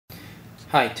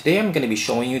Hi, today I'm going to be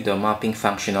showing you the mopping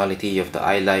functionality of the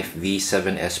ILIFE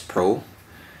V7S Pro.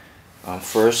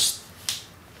 First,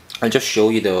 I'll just show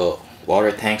you the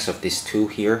water tanks of these two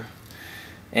here.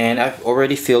 And I've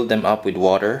already filled them up with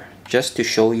water just to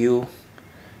show you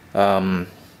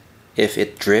if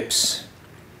it drips.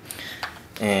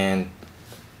 And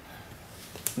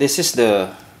this is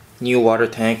the new water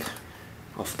tank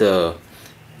of the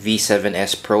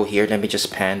V7S Pro here. Let me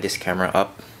just pan this camera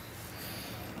up.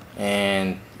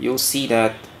 And you'll see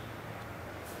that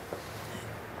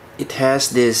it has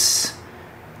this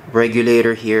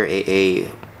regulator here.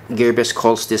 A Gearbest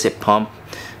calls this a pump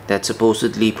that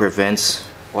supposedly prevents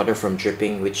water from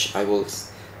dripping, which I will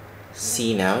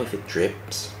see now if it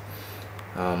drips.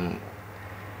 I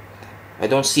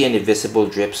don't see any visible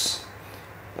drips,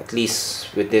 at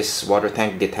least with this water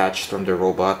tank detached from the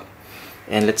robot.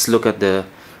 And let's look at the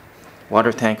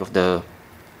water tank of the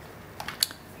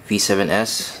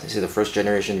V7S. This is the first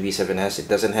generation V7S. It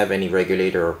doesn't have any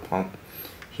regulator or pump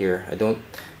here.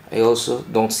 I also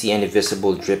don't see any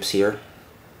visible drips here.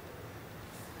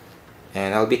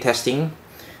 And I'll be testing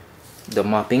the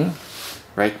mopping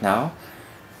right now,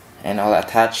 and I'll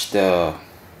attach the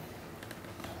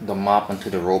mop onto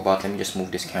the robot. Let me just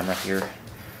move this camera here,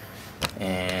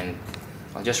 and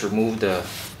I'll just remove the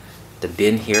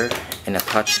bin here and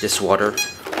attach this water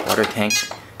tank.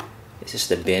 This is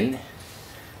the bin.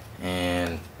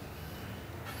 And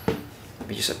let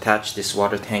me just attach this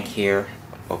water tank here.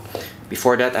 Oh,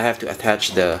 before that, I have to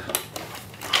attach the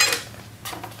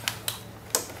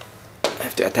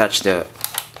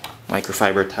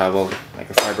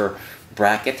microfiber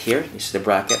bracket here. This is the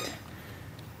bracket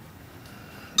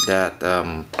that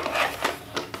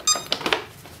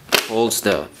holds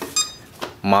the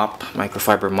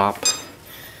microfiber mop.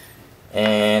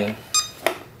 And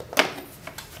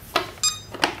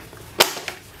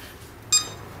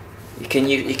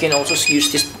you can also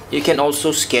use this. You can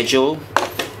also schedule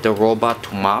the robot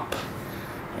to mop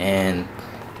and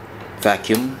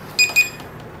vacuum.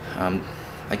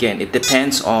 Again, it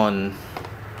depends on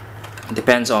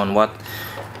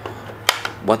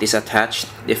what is attached.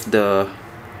 If the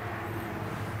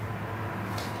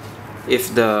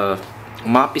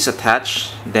mop is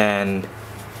attached, then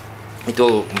it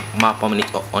will mop on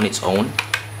its own.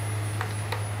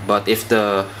 But if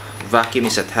the vacuum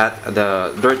is attached,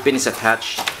 the dirt bin is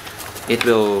attached, it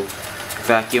will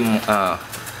vacuum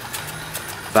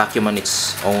on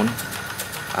its own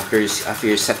after you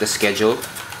set the schedule.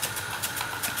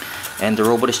 And the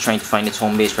robot is trying to find its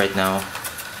home base right now.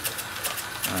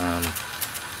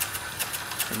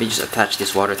 Let me just attach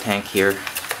this water tank here.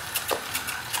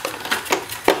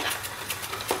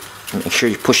 Make sure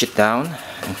you push it down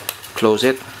and close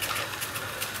it,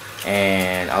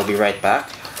 and I'll be right back.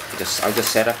 I'll just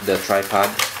set up the tripod.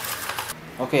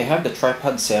 Okay, I have the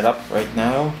tripod set up right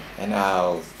now, and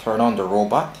I'll turn on the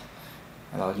robot,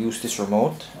 and I'll use this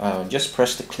remote. Just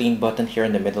press the clean button here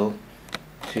in the middle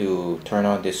to turn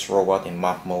on this robot in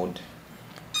mop mode.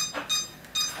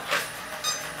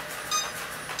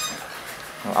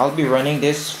 Now, I'll be running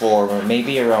this for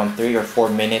maybe around 3 or 4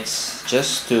 minutes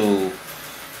just to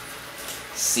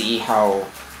see how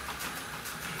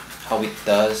it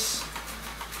does,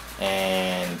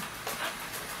 and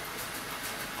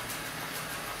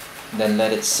then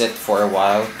let it sit for a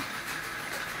while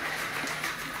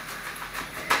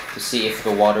to see if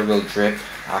the water will drip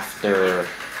after,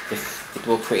 if it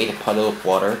will create a puddle of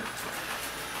water.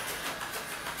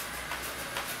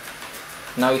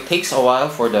 Now it takes a while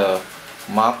for the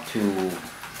mop to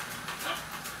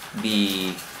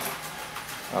be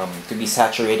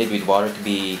saturated with water, to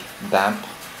be damp.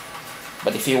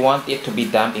 But if you want it to be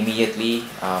damp immediately,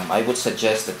 I would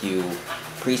suggest that you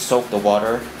pre-soak the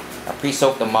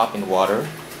mop in water.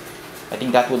 I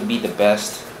think that would be the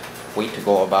best way to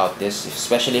go about this,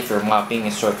 especially if you're mopping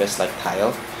a surface like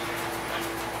tile.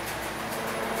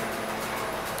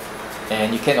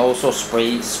 And you can also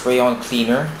spray on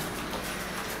cleaner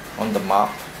on the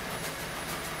mop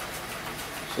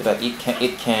so that it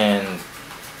can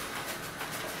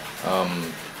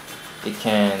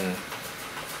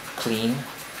clean.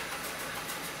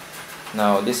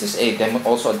 Now this is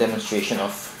also a demonstration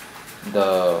of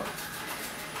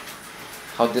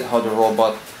how the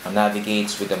robot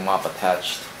navigates with the mop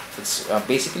attached. It's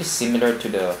basically similar to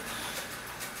the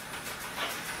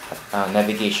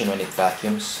navigation when it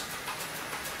vacuums.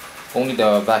 Only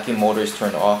the vacuum motor is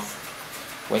turned off.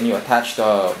 When you attach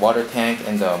the water tank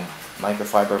and the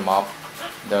microfiber mop,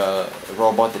 the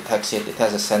robot detects it. It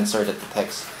has a sensor that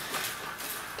detects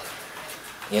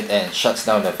it and shuts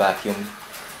down the vacuum.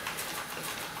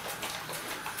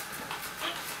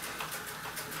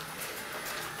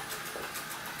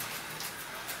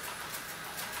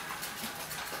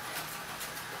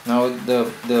 Now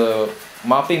the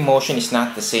mopping motion is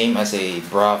not the same as a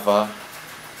Brava,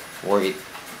 where it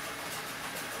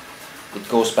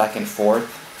goes back and forth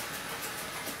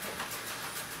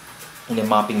in the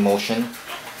mopping motion.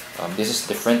 This is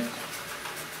different.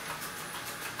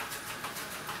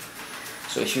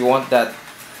 So if you want that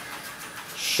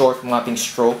short mopping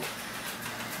stroke,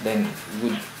 then you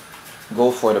would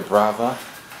go for the Brava.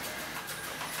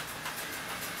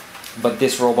 But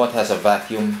this robot has a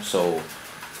vacuum, so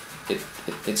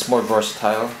it's more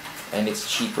versatile and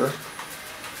it's cheaper.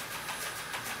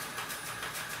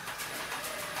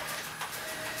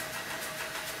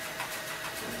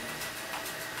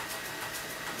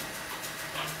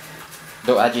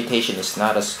 Though agitation is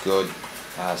not as good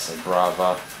as a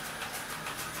Brava.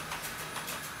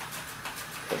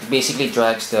 It basically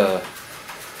drags the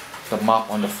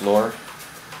mop on the floor.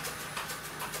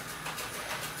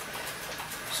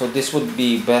 So this would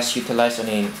be best utilized on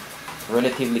a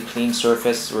relatively clean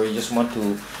surface where you just want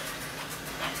to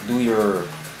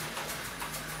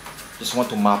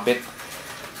mop it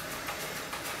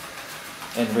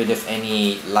and rid of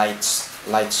any light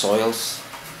soils.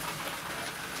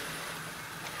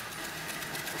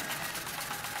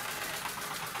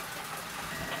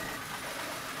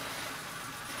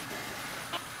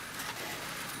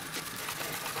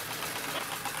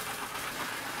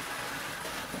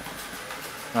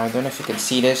 Now, I don't know if you can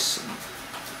see this.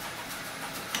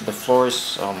 The floor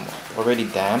is already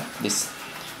damp.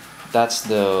 That's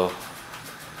the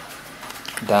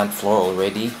damp floor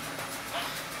already,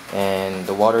 and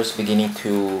the water is beginning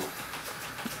to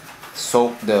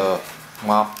soak the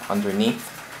mop underneath.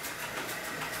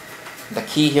 The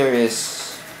key here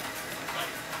is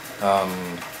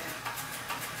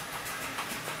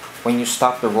when you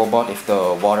stop the robot, if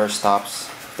the water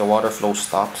flow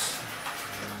stops.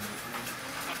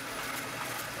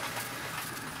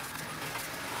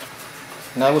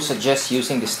 And I would suggest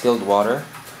using distilled water.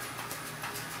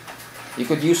 You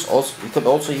could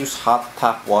also use hot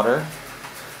tap water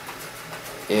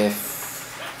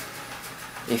if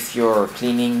you're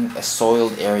cleaning a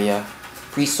soiled area.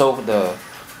 Pre-soak the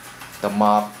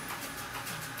mop,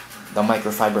 the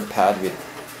microfiber pad with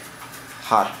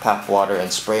hot tap water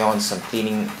and spray on some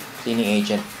cleaning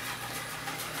agent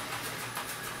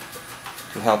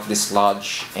to help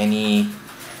dislodge any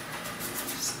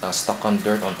stuck on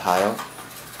dirt on tile.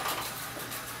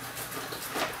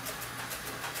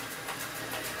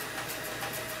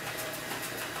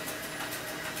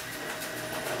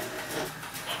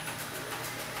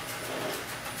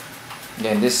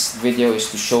 Again, this video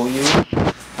is to show you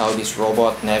how this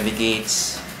robot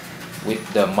navigates with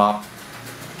the mop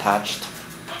attached,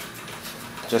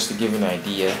 just to give you an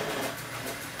idea.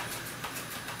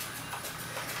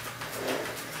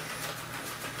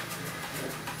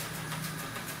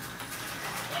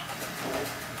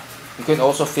 You can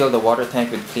also fill the water tank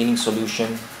with cleaning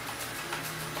solution,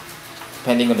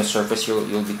 depending on the surface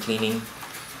you'll be cleaning.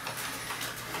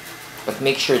 But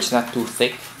make sure it's not too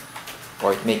thick,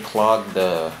 or it may clog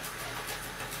the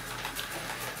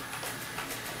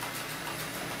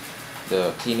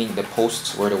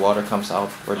posts where the water comes out,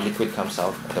 where liquid comes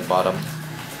out at the bottom.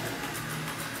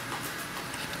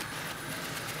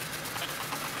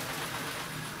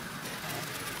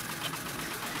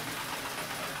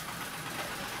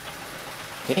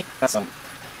 Okay, that's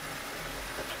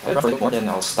then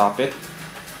I'll stop it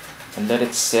and let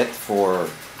it sit for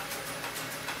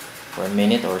a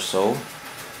minute or so.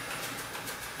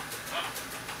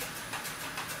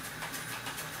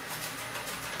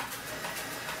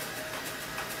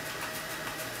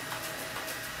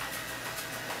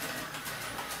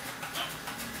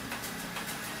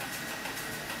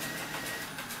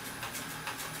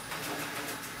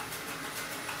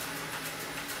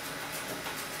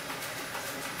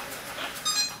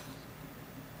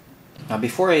 Now,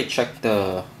 before I check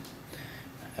on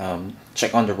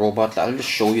the robot, I'll just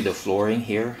show you the flooring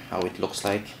here, how it looks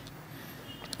like,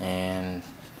 and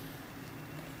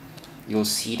you'll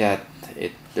see that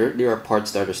there are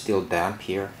parts that are still damp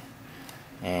here,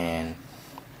 and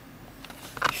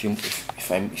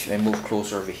if I move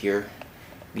closer over here,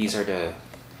 these are the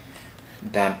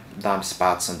damp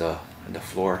spots on the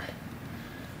floor.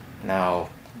 Now,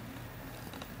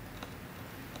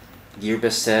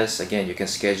 Gearbest says, again, you can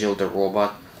schedule the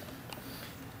robot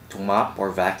to mop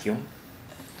or vacuum,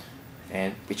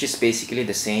 and which is basically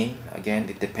the same. Again,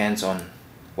 it depends on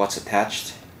what's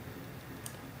attached.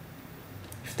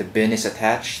 If the bin is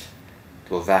attached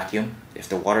to a vacuum, if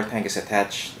the water tank is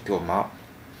attached to a mop.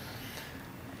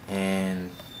 And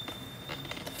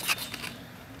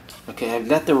okay, I've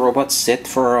let the robot sit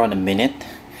for around a minute,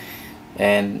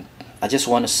 and I just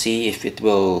want to see if it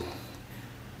will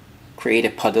create a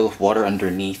puddle of water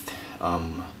underneath.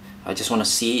 I just want to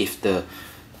see if the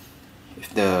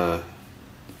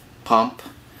pump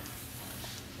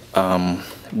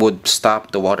would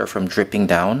stop the water from dripping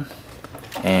down.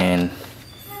 And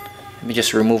let me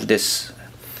just remove this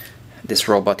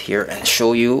robot here and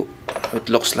show you what it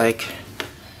looks like.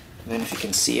 Then if you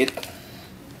can see it,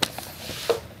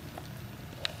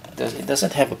 it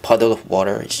doesn't have a puddle of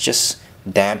water, it's just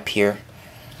damp here.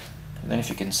 And then if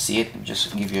you can see it,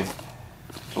 just give you a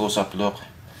close-up look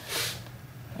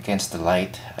against the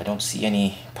light. I don't see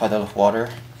any puddle of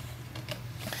water.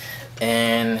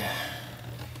 And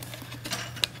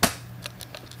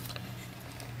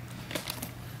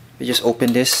we just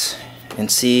open this and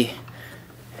see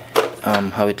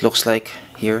how it looks like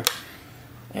here.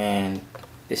 And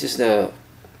this is the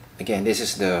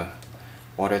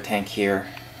water tank here.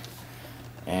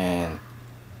 And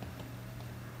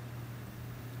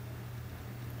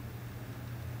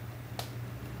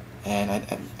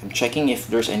I'm checking if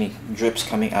there's any drips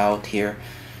coming out here.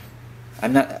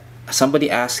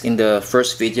 Somebody asked in the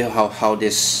first video how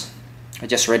this, I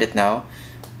just read it now,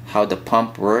 how the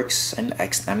pump works.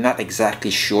 I'm not exactly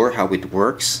sure how it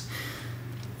works.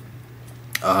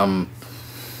 As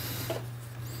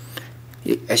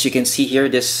you can see here,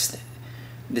 this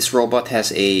robot has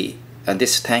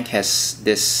this tank has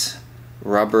this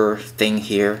rubber thing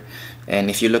here, and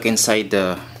if you look inside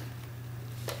the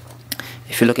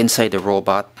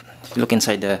robot, if you look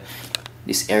inside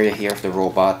this area here of the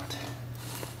robot,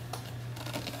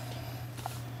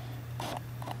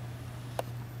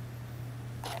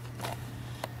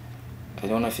 I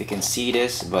don't know if you can see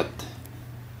this, but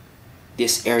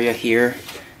this area here,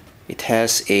 it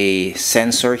has a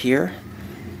sensor here.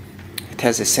 It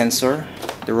has a sensor.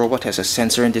 The robot has a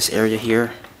sensor in this area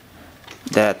here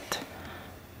that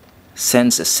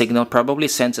sends a signal, probably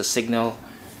sends a signal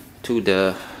to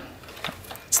the,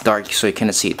 it's dark so you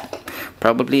cannot see it,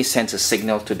 probably sends a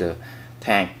signal to the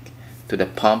tank, to the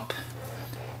pump,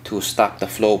 to stop the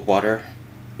flow of water.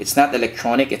 It's not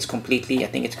electronic, it's completely, I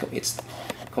think it's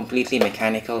completely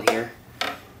mechanical here.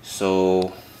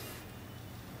 So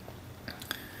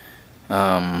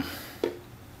but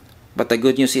the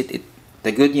good news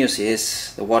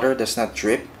is the water does not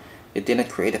drip. It didn't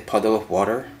create a puddle of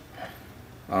water.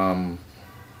 But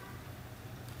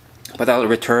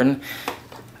I'll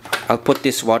put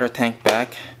this water tank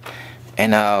back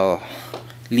and I'll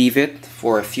leave it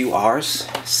for a few hours,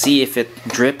 see if it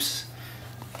drips.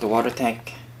 The water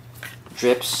tank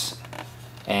drips,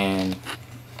 and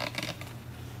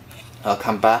I'll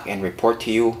come back and report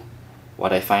to you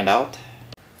what I find out.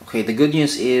 Okay, the good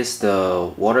news is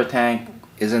the water tank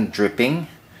isn't dripping,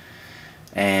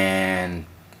 and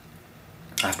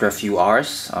after a few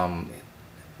hours,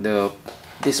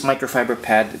 this microfiber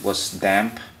pad was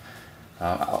damp,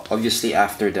 obviously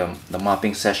after the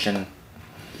mopping session.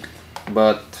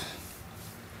 But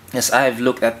as I've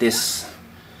looked at this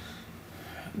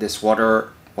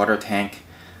water tank,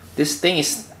 this thing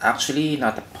is actually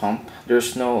not a pump.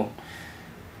 There's no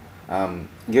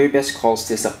Gary Best calls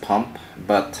this a pump,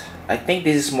 but I think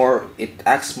this is more, it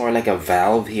acts more like a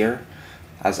valve here.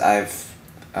 As I've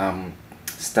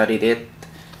studied it,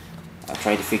 I'll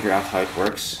try to figure out how it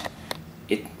works.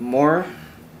 It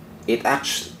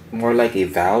acts more like a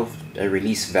valve, a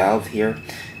release valve here,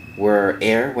 where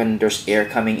when there's air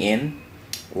coming in,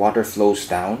 water flows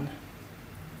down.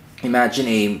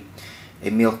 Imagine a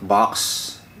milk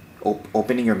box,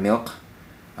 opening your milk,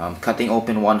 cutting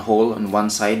open one hole on one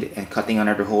side and cutting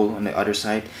another hole on the other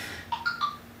side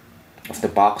of the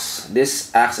box.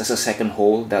 This acts as a second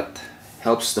hole that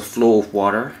helps the flow of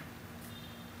water.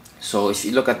 So if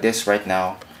you look at this right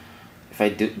now, if I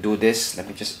do this, let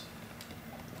me just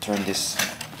turn this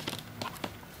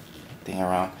thing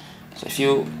around. So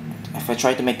if I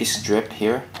try to make this drip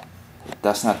here, it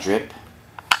does not drip.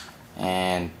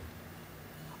 And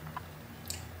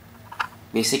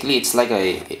basically it's like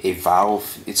a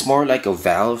valve. It's more like a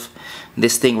valve.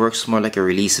 This thing works more like a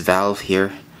release valve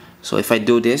here. So if I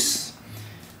do this,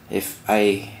 if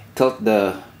I tilt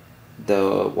the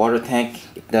water tank,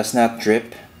 it does not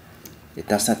drip. It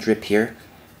does not drip here.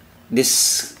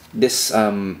 This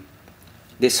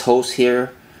hose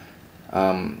here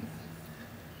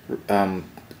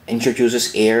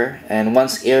introduces air, and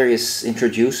once air is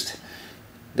introduced,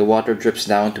 the water drips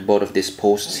down to both of these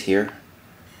posts here.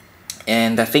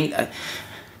 And I think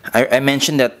I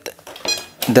mentioned that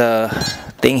the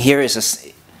thing here is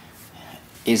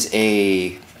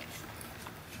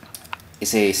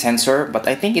a sensor, but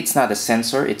I think it's not a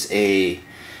sensor. It's the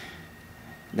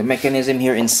mechanism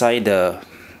here inside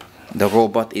the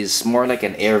robot is more like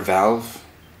an air valve,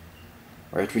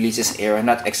 or it releases air. I'm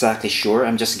not exactly sure,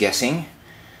 I'm just guessing.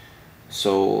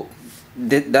 So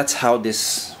that's how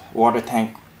this water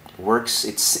tank works.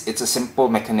 It's a simple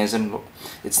mechanism.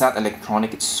 It's not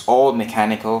electronic, it's all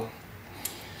mechanical.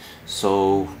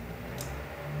 So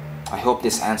I hope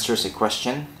this answers a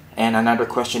question. And another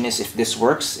question is if this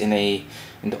works in the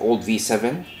old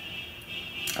V7.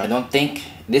 I don't think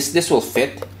this will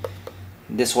fit.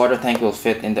 This water tank will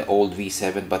fit in the old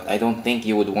V7, but I don't think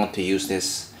you would want to use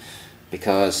this,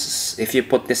 because if you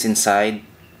put this inside,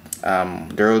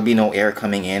 there will be no air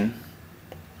coming in,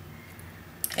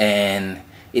 and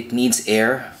it needs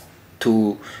air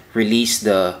to release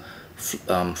the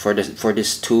for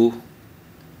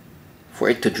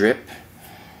it to drip.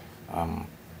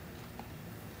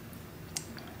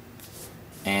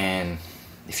 And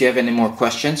if you have any more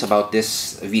questions about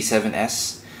this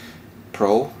V7S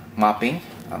Pro mopping,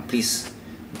 please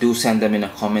do send them in the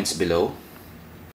comments below.